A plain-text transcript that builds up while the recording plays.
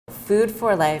Food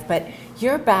for Life, but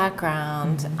your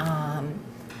background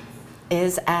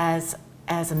is as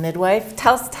a midwife.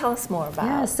 Tell us more about.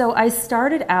 Yeah, so I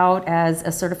started out as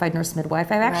a certified nurse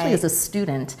midwife. I actually was a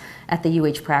student at the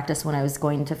UH practice when I was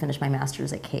going to finish my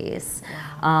master's at Case.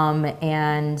 Wow.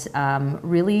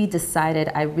 Really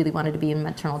decided I really wanted to be in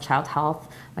maternal child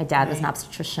health. My dad was an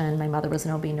obstetrician, my mother was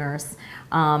an OB nurse,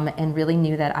 and really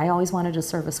knew that I always wanted to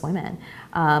service women.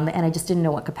 And I just didn't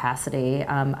know what capacity.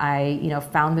 I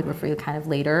found midwifery kind of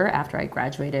later after I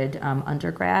graduated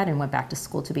undergrad and went back to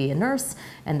school to be a nurse,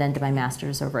 and then did my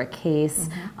master's over at Case.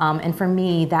 And for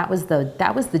me, that was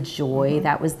the joy,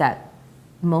 that was that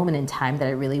moment in time that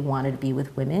I really wanted to be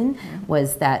with women,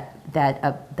 was that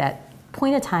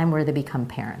point of time where they become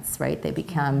parents, right? They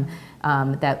become,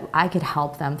 that I could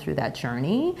help them through that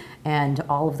journey, and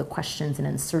all of the questions and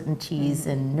uncertainties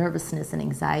and nervousness and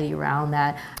anxiety around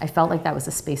that. I felt like that was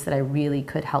a space that I really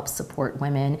could help support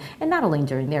women, and not only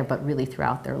during there, but really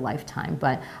throughout their lifetime.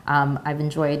 But I've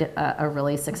enjoyed a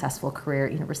really successful career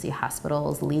at University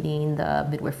Hospitals, leading the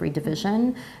midwifery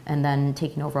division, and then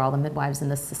taking over all the midwives in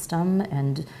the system.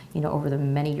 And over the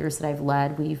many years that I've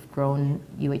led, we've grown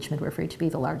UH Midwifery to be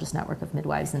the largest network of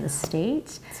midwives in the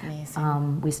state. That's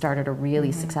amazing. We started a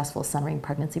really successful centering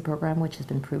pregnancy program, which has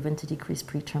been proven to decrease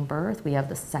preterm birth. We have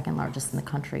the second largest in the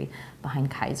country,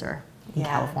 behind Kaiser in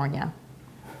California.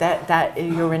 That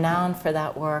you're renowned for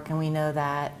that work, and we know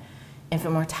that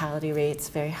infant mortality rate's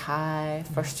very high.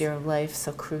 First year of life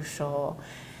so crucial,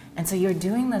 and so you're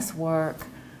doing this work,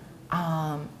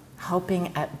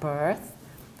 helping at birth.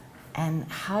 And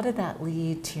how did that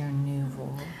lead to your new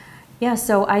role? Yeah,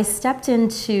 so I stepped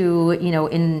into,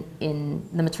 in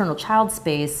the maternal child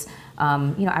space,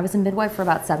 I was a midwife for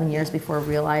about 7 years before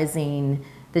realizing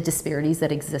the disparities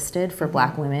that existed for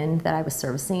Black women that I was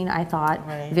servicing. I thought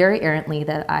very errantly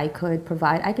that I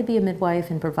could be a midwife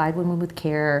and provide women with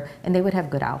care, and they would have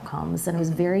good outcomes. And I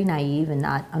was very naive in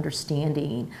not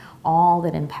understanding all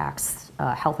that impacts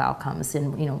health outcomes,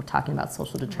 and we're talking about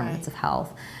social determinants of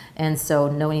health. And so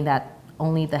knowing that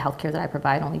only the healthcare that I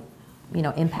provide only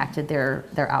impacted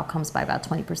their outcomes by about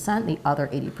 20%. The other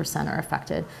 80% are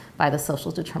affected by the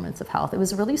social determinants of health. It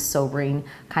was a really sobering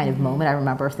kind of moment. I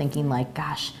remember thinking like,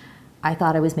 gosh, I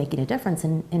thought I was making a difference,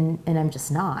 and I'm just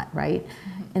not, right?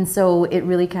 And so it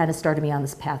really kind of started me on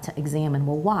this path to examine,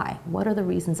 well, why? What are the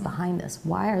reasons behind this?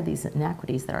 Why are these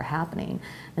inequities that are happening?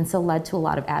 And so led to a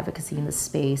lot of advocacy in the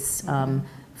space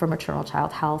for maternal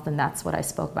child health, and that's what I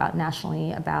spoke about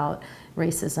nationally, about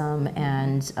racism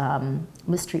and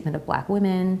mistreatment of Black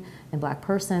women and Black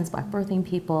persons, Black birthing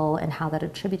people, and how that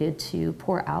attributed to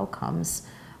poor outcomes,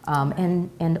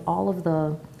 and all of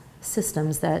the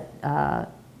systems that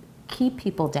keep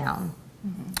people down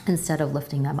instead of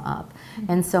lifting them up.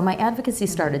 And so my advocacy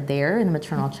started there in the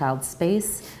maternal child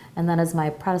space. And then as my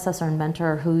predecessor and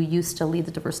mentor, who used to lead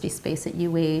the diversity space at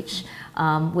UH,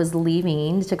 was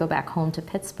leaving to go back home to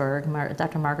Pittsburgh,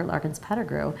 Dr. Margaret Larkins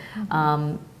Pettigrew,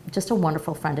 just a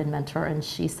wonderful friend and mentor, and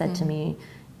she said to me,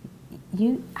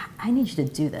 I need you to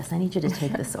do this. I need you to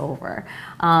take this over.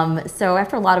 So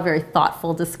after a lot of very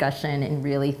thoughtful discussion and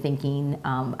really thinking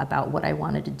about what I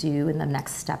wanted to do in the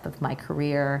next step of my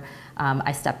career,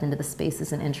 I stepped into the space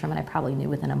as an interim, and I probably knew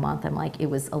within a month, it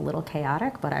was a little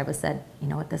chaotic, but I said, you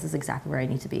know what, this is exactly where I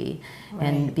need to be.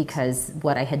 And because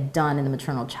what I had done in the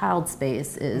maternal child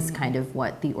space is kind of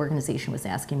what the organization was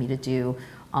asking me to do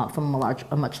from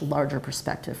a much larger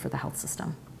perspective for the health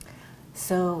system.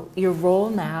 So your role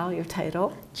now, your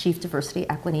title? Chief Diversity,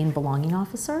 Equity, and Belonging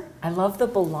Officer. I love the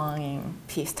belonging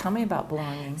piece. Tell me about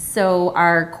belonging. So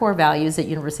our core values at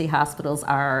University Hospitals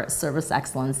are service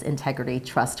excellence, integrity,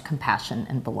 trust, compassion,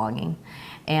 and belonging.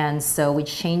 And so we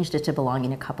changed it to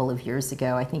belonging a couple of years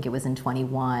ago. I think it was in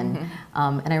 21.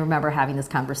 And I remember having this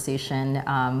conversation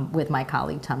with my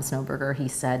colleague, Tom Snowberger. He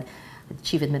said, the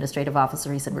Chief Administrative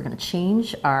Officer, he said, we're going to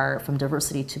change from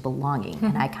diversity to belonging.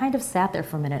 And I kind of sat there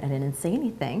for a minute and I didn't say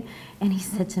anything. And he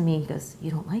said to me, he goes, you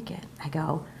don't like it? I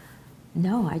go,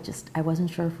 no, I wasn't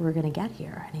sure if we were going to get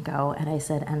here. And I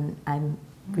said, and I'm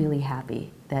really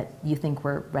happy that you think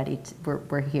we're ready,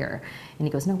 we're here. And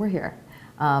he goes, no, we're here.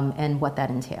 And what that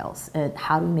entails. And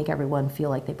how do we make everyone feel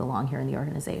like they belong here in the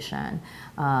organization?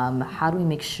 How do we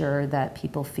make sure that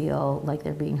people feel like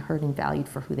they're being heard and valued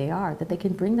for who they are, that they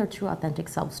can bring their true authentic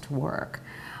selves to work?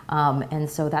 And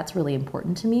so that's really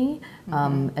important to me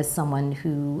as someone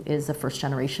who is a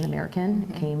first-generation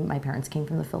American. My parents came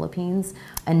from the Philippines,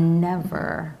 and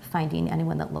never finding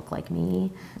anyone that looked like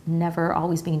me, never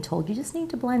always being told, you just need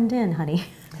to blend in, honey.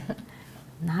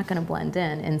 not going to blend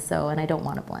in, and I don't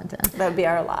want to blend in. That'd be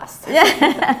our loss.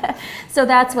 So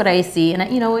that's what I see, and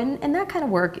and that kind of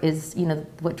work is,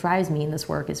 what drives me in this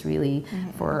work is really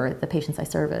for the patients I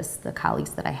service, the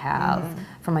colleagues that I have,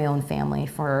 for my own family,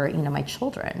 for my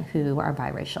children who are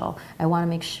biracial. I want to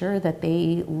make sure that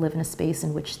they live in a space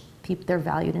in which they're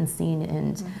valued and seen,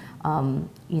 and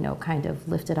kind of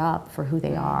lifted up for who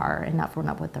they are, and not for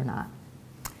what they're not.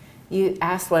 You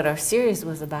asked what our series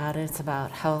was about. It's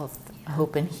about health,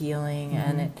 hope, and healing,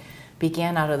 and it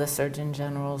began out of the Surgeon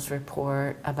General's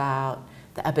report about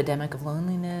the epidemic of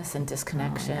loneliness and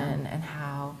disconnection, and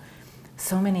how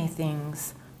so many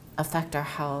things affect our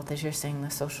health. As you're saying, the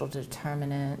social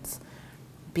determinants.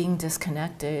 Being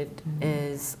disconnected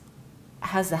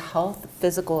has the health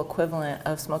physical equivalent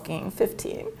of smoking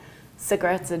 15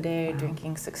 cigarettes a day,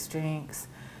 drinking 6 drinks.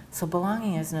 So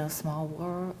belonging is no small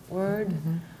word.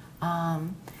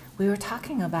 We were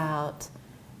talking about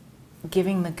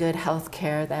giving the good health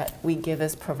care that we give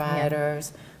as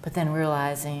providers, but then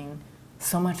realizing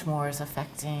so much more is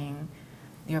affecting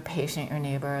your patient, your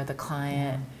neighbor, the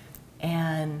client.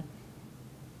 And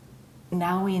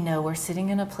now we know we're sitting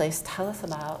in a place. Tell us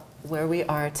about where we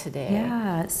are today.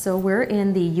 Yeah, so we're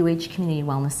in the UH Community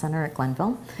Wellness Center at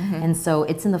Glenville. And so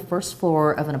it's in the first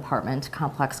floor of an apartment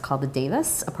complex called the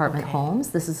Davis Apartment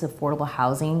Homes. This is an affordable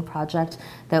housing project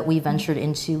that we ventured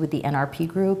into with the NRP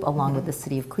group, along with the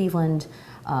City of Cleveland,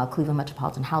 Cleveland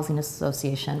Metropolitan Housing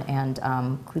Association, and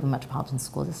Cleveland Metropolitan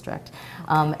School District.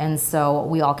 And so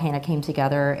we all kind of came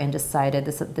together and decided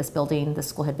this building, the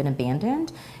school had been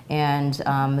abandoned, and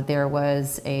there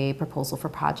was a proposal for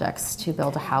projects to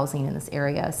build a housing in this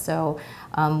area. So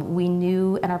we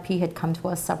knew NRP had come to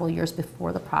us several years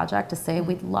before the project to say,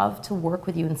 we'd love to work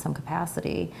with you in some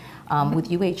capacity, with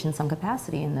UH in some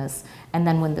capacity in this. And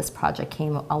then when this project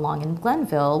came along in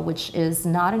Glenville, which is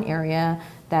not an area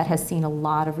that has seen a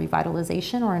lot of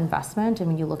revitalization or investment, and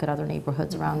when you look at other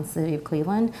neighborhoods around the city of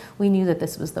Cleveland, we knew that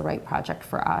this was the right project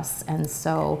for us. And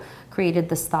so created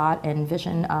this thought and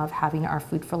vision of having our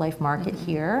Food for Life market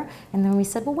here. And then we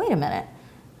said, well, wait a minute.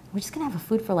 We're just going to have a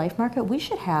Food for Life market. We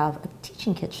should have a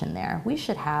teaching kitchen there. We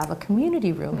should have a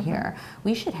community room here.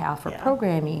 We should have for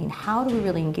programming. How do we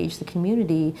really engage the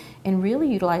community and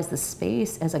really utilize the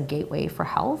space as a gateway for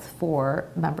health for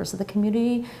members of the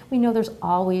community? We know there's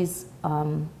always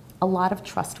a lot of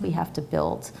trust we have to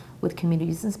build with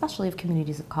communities, especially of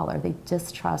communities of color. They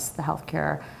distrust the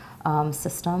healthcare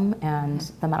system and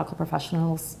the medical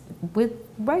professionals with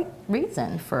right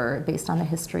reason, based on the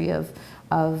history of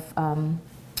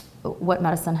what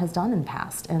medicine has done in the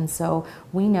past. And so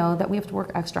we know that we have to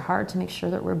work extra hard to make sure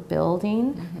that we're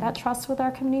building that trust with our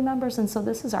community members. And so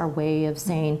this is our way of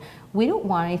saying, we don't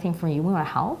want anything from you, we want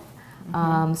to help.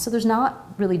 So there's not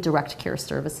really direct care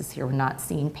services here. We're not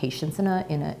seeing patients in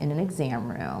an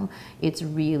exam room. It's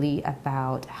really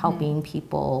about helping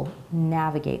people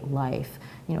navigate life.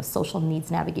 Social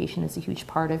needs navigation is a huge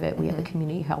part of it. We have a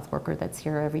community health worker that's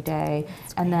here every day.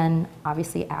 And then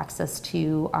obviously access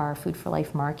to our Food for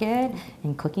Life market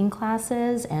and cooking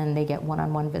classes, and they get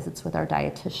one-on-one visits with our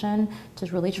dietitian to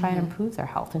really try and improve their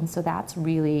health. And so that's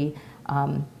really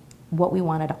what we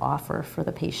wanted to offer for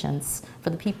the patients, for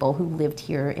the people who lived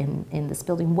here in this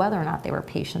building, whether or not they were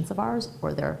patients of ours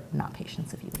or they're not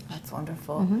patients of UH. That's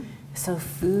wonderful. So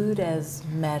food as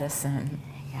medicine.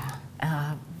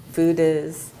 Yeah. Food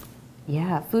is...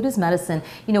 Yeah, food is medicine.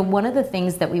 One of the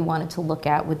things that we wanted to look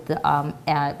at with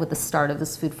the start of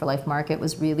this Food for Life market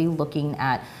was really looking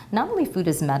at not only food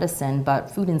as medicine, but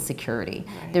food insecurity.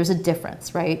 There's a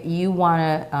difference, right? You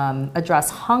want to address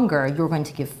hunger, you're going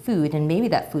to give food, and maybe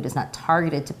that food is not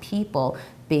targeted to people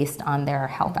based on their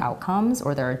health outcomes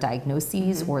or their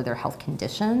diagnoses or their health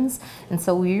conditions. And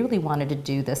so we really wanted to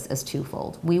do this as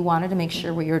twofold. We wanted to make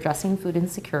sure we were addressing food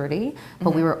insecurity,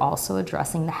 but we were also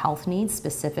addressing the health needs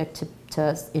specific to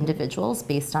individuals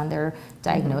based on their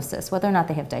diagnosis, whether or not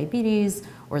they have diabetes,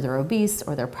 or they're obese,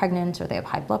 or they're pregnant, or they have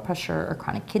high blood pressure, or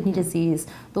chronic kidney disease.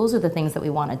 Those are the things that we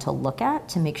wanted to look at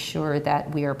to make sure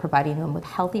that we are providing them with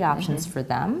healthy options for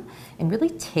them and really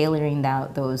tailoring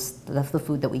the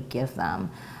food that we give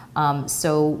them.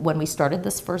 So when we started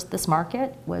this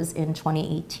market was in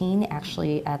 2018,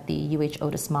 actually at the UH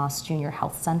Otis Moss Junior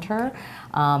Health Center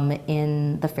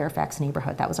in the Fairfax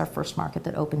neighborhood. That was our first market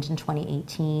that opened in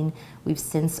 2018. We've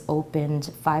since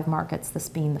opened 5 markets, this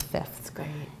being the 5th. That's great.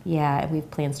 Yeah, and we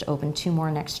have plans to open 2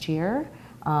 more next year.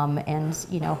 And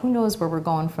who knows where we're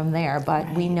going from there,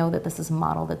 but we know that this is a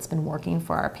model that's been working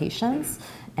for our patients,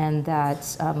 and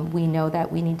that we know that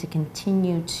we need to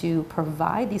continue to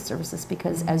provide these services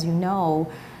because, as you know,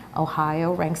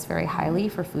 Ohio ranks very highly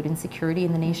for food insecurity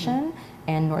in the nation,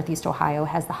 and Northeast Ohio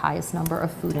has the highest number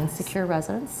of food insecure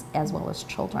residents as well as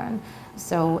children.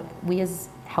 So we as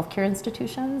healthcare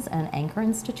institutions and anchor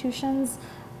institutions,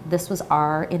 this was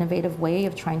our innovative way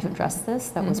of trying to address this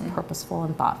that was purposeful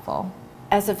and thoughtful.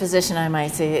 As a physician, I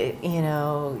might say, you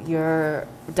know, your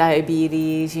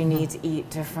diabetes, you need to eat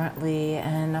differently,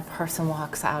 and a person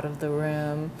walks out of the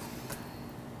room.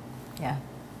 Yeah.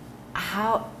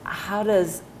 How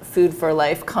does Food for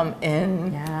Life come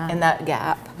in that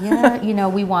gap? Yeah, you know,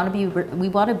 we want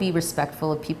to be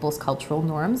respectful of people's cultural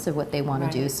norms of what they want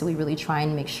to do. So we really try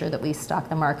and make sure that we stock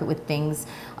the market with things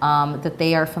that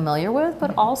they are familiar with,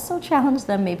 but also challenge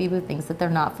them maybe with things that they're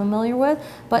not familiar with.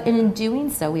 But in doing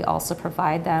so, we also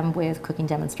provide them with cooking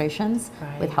demonstrations,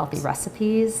 with healthy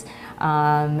recipes.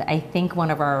 I think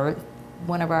one of our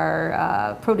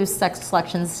produce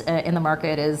selections in the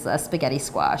market is spaghetti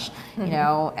squash. You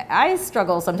know, I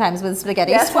struggle sometimes with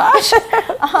spaghetti squash.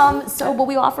 But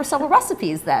we offer several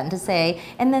recipes then to say,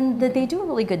 and then they do a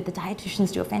really good, the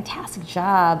dietitians do a fantastic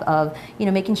job of, you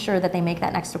know, making sure that they make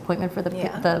that next appointment for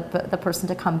the person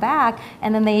to come back,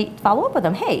 and then they follow up with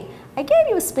them, hey, I gave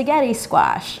you a spaghetti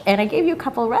squash and I gave you a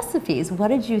couple of recipes. What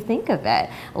did you think of it?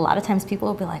 A lot of times people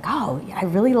will be like, oh, yeah, I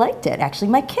really liked it. Actually,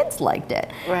 my kids liked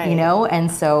it. You know, and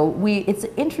so it's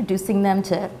introducing them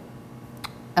to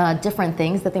different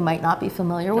things that they might not be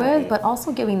familiar with, but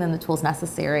also giving them the tools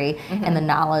necessary and the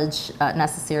knowledge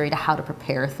necessary to how to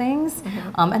prepare things,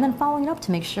 and then following up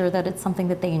to make sure that it's something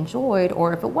that they enjoyed,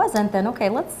 or if it wasn't, then okay,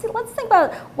 let's think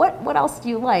about what else do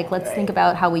you like? Let's think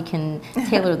about how we can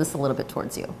tailor this a little bit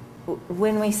towards you.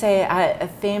 When we say, a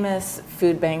famous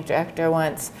food bank director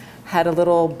once had a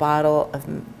little bottle of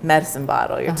medicine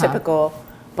bottle, your typical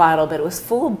bottle, but it was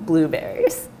full of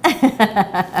blueberries.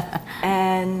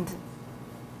 And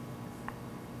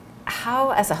how,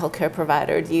 as a healthcare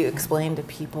provider, do you explain to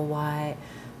people why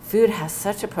food has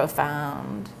such a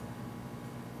profound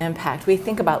impact? We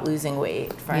think about losing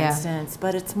weight, for instance,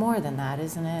 but it's more than that,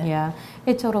 isn't it? Yeah,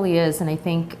 it totally is. And I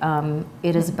think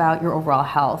it is about your overall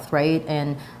health, right?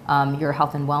 And your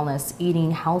health and wellness.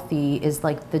 Eating healthy is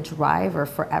like the driver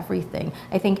for everything.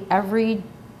 I think every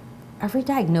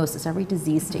diagnosis, every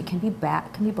disease state can be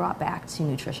brought back to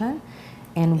nutrition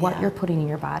and what you're putting in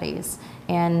your bodies.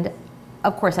 And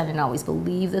of course, I didn't always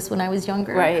believe this when I was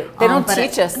younger. Right. They don't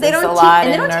teach us this a lot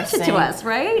in nursing. They don't teach it to us,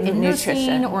 right? In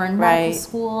nursing or in medical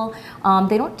school.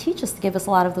 They don't teach us to give us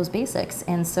a lot of those basics.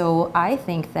 And so I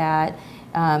think that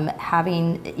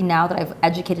now that I've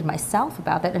educated myself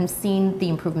about that and seen the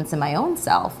improvements in my own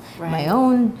self, my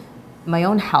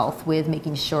own health, with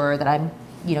making sure that I'm,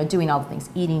 you know, doing all the things,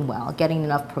 eating well, getting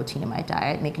enough protein in my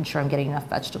diet, making sure I'm getting enough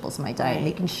vegetables in my diet,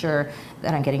 making sure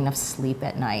that I'm getting enough sleep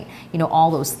at night. You know,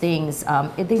 all those things,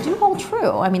 they do hold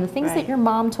true. I mean, the things that your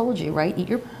mom told you, right? Eat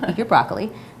your broccoli.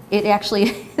 It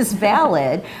actually is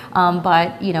valid,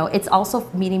 but you know, it's also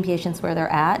meeting patients where they're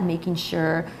at and making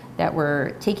sure that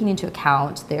we're taking into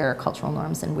account their cultural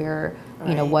norms and where,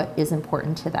 you know, what is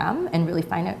important to them, and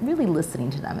really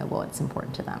listening to them and what's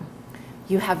important to them.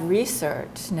 You have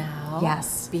research now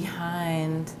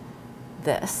behind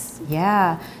this.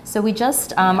 Yeah, so we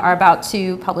just are about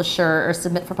to publish or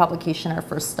submit for publication our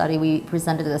first study. We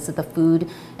presented this at the Food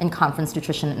and Conference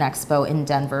Nutrition and Expo in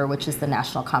Denver, which is the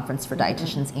national conference for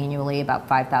dietitians annually. About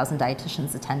 5,000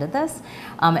 dietitians attended this.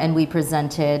 And we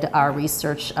presented our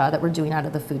research that we're doing out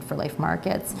of the Food for Life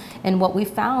markets. And what we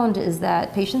found is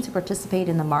that patients who participate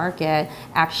in the market,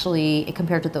 actually,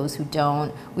 compared to those who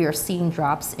don't, we are seeing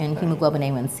drops in hemoglobin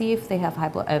A1C if they have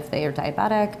if they are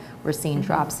diabetic. We're seeing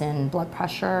drops in blood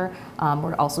pressure.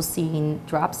 We're also seeing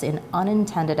drops in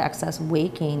unintended excess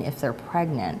weight gain if they're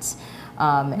pregnant.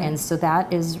 And so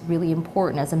that is really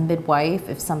important. As a midwife,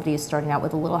 if somebody is starting out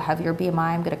with a little heavier BMI,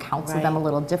 I'm going to counsel them a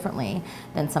little differently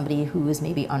than somebody who is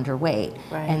maybe underweight.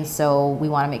 And so we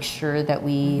want to make sure that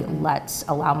we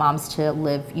allow moms to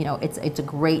live, you know, it's a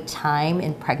great time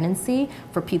in pregnancy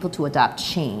for people to adopt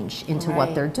change into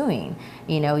what they're doing.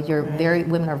 You know,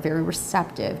 women are very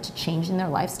receptive to changing their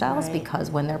lifestyles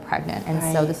because when they're pregnant. And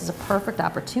so this is a perfect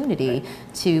opportunity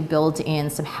to build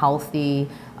in some healthy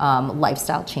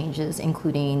lifestyle changes,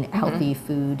 including healthy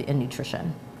food and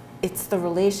nutrition. It's the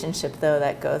relationship, though,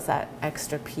 that goes that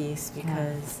extra piece,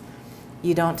 because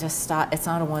you don't just stop. It's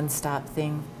not a one-stop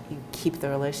thing. You keep the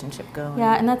relationship going.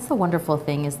 Yeah, and that's the wonderful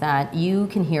thing, is that you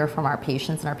can hear from our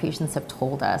patients, and our patients have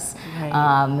told us.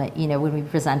 You know, when we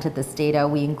presented this data,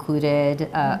 we included,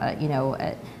 you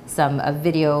know, some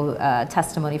video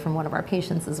testimony from one of our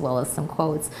patients, as well as some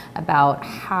quotes about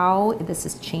how this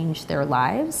has changed their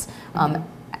lives.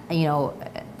 You know,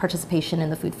 participation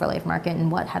in the Food for Life market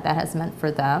and what that has meant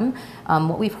for them.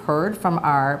 What we've heard from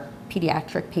our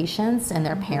pediatric patients and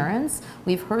their parents,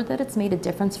 we've heard that it's made a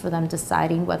difference for them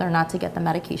deciding whether or not to get the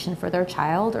medication for their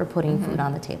child or putting food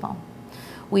on the table.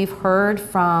 We've heard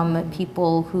from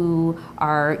people who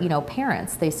are,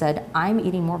 parents. They said, I'm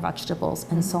eating more vegetables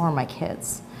and so are my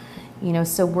kids.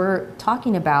 So we're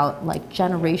talking about like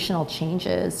generational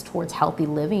changes towards healthy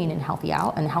living and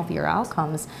healthier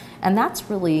outcomes, and that's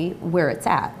really where it's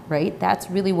at, right? That's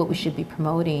really what we should be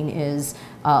promoting is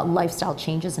lifestyle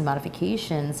changes and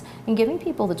modifications, and giving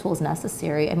people the tools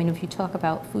necessary. I mean, if you talk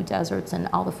about food deserts and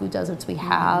all the food deserts we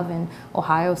have in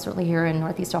Ohio, certainly here in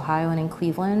Northeast Ohio and in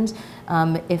Cleveland,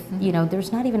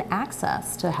 there's not even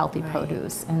access to healthy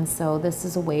produce, and so this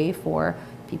is a way for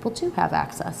people to have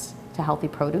access to healthy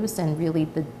produce and really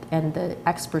the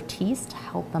expertise to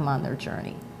help them on their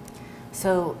journey.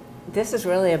 So this is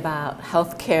really about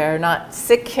health care, not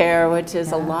sick care, which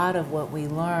is a lot of what we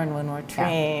learn when we're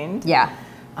trained. Yeah.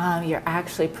 You're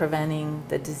actually preventing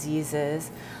the diseases.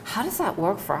 How does that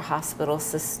work for a hospital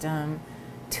system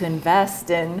to invest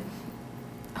in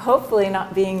hopefully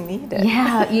not being needed?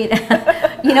 Yeah,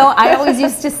 I always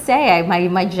used to say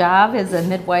my job as a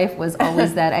midwife was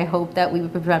always that I hope that we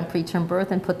would prevent preterm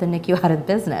birth and put the NICU out of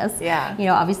business. Yeah.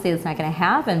 Obviously it's not going to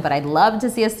happen, but I'd love to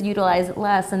see us utilize it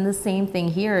less. And the same thing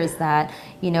here is that,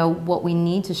 what we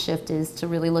need to shift is to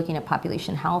really looking at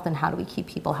population health and how do we keep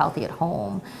people healthy at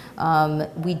home.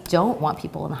 We don't want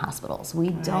people in the hospitals. We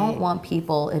don't want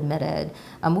people admitted.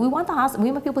 We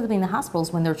want people to be in the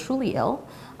hospitals when they're truly ill.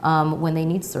 When they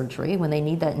need surgery, when they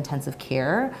need that intensive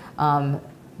care,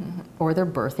 or they're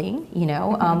birthing,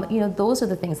 those are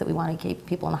the things that we want to keep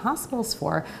people in the hospitals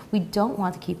for. We don't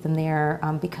want to keep them there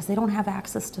because they don't have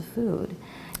access to food.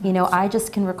 I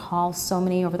just can recall so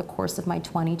many over the course of my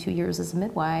 22 years as a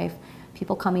midwife,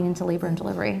 people coming into labor and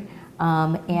delivery,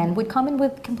 and would come in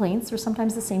with complaints or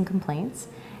sometimes the same complaints.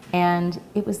 And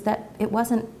there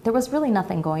was really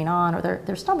nothing going on, or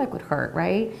their stomach would hurt,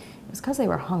 right? It was because they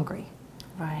were hungry.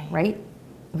 Right?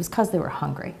 It was because they were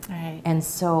hungry. Right. And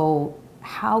so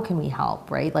how can we help,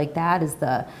 right? Like that is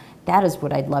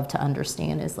what I'd love to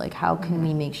understand is like how can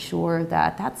we make sure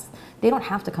that they don't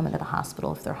have to come into the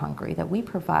hospital if they're hungry, that we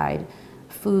provide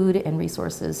food and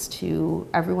resources to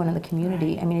everyone in the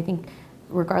community. I mean, I think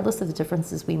regardless of the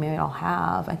differences we may all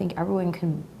have, I think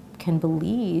everyone can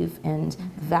believe and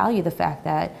value the fact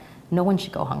that no one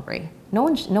should go hungry. No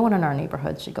one in our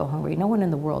neighborhood should go hungry. No one in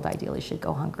the world ideally should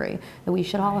go hungry. That we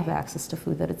should all have access to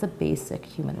food, that it's a basic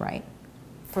human right.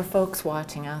 For folks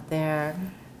watching out there,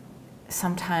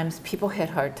 sometimes people hit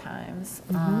hard times.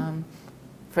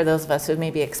 For those of us who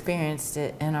maybe experienced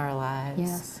it in our lives.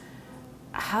 Yes.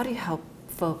 How do you help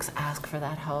folks ask for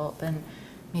that help and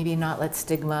maybe not let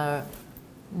stigma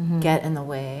get in the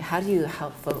way? How do you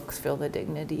help folks feel the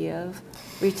dignity of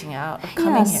reaching out, of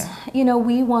coming here?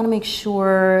 We want to make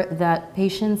sure that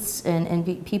patients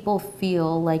and people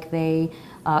feel like they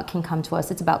can come to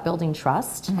us. It's about building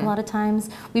trust a lot of times.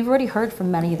 We've already heard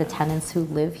from many of the tenants who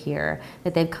live here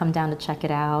that they've come down to check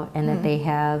it out and that they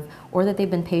have, or that they've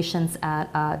been patients at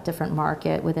a different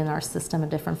market within our system, a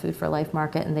different Food for Life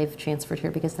market, and they've transferred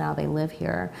here because now they live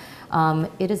here.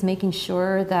 It is making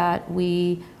sure that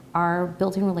we are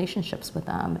building relationships with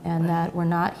them, and that we're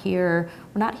not here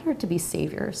to be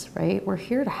saviors, right? We're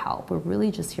here to help. We're really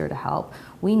just here to help.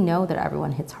 We know that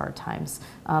everyone hits hard times.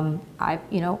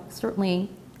 Certainly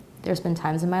there's been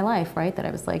times in my life, right, that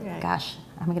I was like, gosh,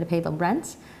 am I going to pay the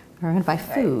rent or am I going to buy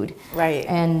food? Right.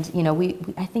 And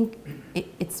I think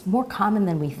it's more common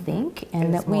than we think,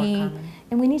 and that we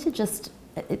need to just,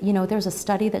 there's a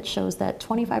study that shows that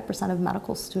 25% of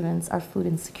medical students are food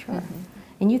insecure.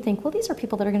 And you think, well, these are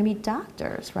people that are going to be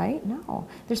doctors, right? No,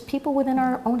 there's people within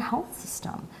our own health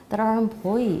system that are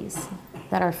employees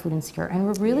that are food insecure. And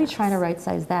we're really trying to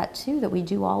right-size that too, that we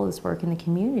do all this work in the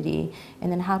community.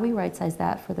 And then how do we right-size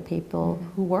that for the people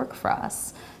who work for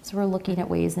us? So we're looking at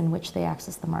ways in which they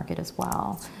access the market as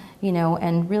well.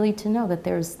 And really to know that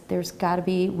there's got to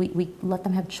be, we let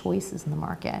them have choices in the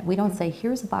market. We don't say,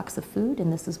 here's a box of food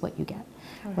and this is what you get,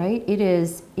 right? It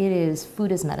is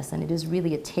food as medicine. It is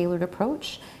really a tailored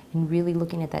approach and really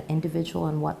looking at that individual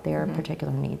and what their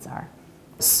particular needs are.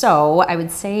 So I would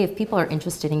say if people are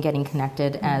interested in getting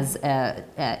connected as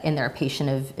in their patient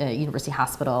of university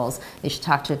hospitals, they should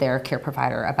talk to their care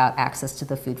provider about access to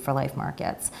the Food for Life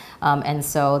markets. And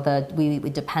so we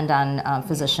depend on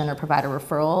physician or provider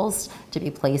referrals to be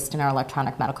placed in our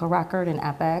electronic medical record in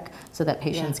Epic, so that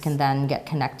patients can then get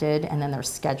connected, and then they're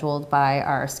scheduled by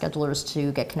our schedulers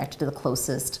to get connected to the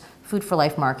closest Food for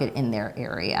Life market in their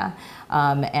area.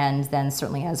 And then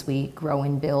certainly as we grow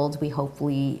and build, we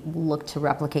hopefully look to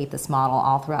replicate this model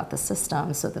all throughout the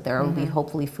system so that there will be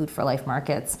hopefully Food for Life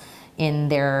markets in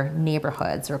their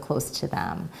neighborhoods or close to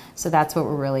them. So that's what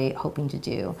we're really hoping to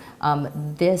do.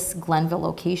 This Glenville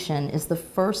location is the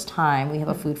first time we have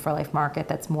a Food for Life market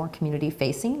that's more community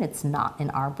facing. It's not in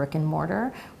our brick and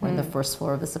mortar. We're in the first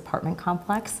floor of this apartment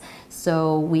complex.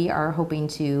 So we are hoping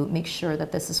to make sure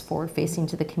that this is forward facing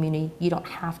to the community. You don't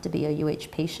have to be a UH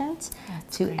patient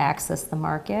to access the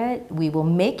market. We will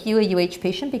make you a UH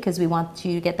patient because we want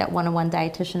you to get that one-on-one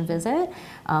dietitian visit,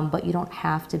 but you don't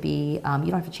have to be, you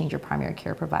don't have to change your primary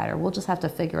care provider. We'll just have to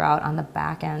figure out on the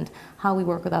back end how we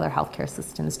work with other healthcare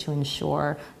systems to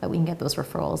ensure that we can get those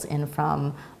referrals in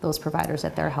from those providers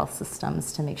at their health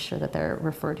systems to make sure that they're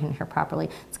referred in here properly.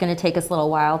 It's going to take us a little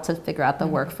while to figure out the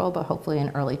workflow, but hopefully in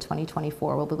early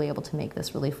 2024 we'll be able to make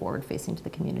this really forward facing to the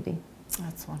community.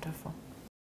 That's wonderful.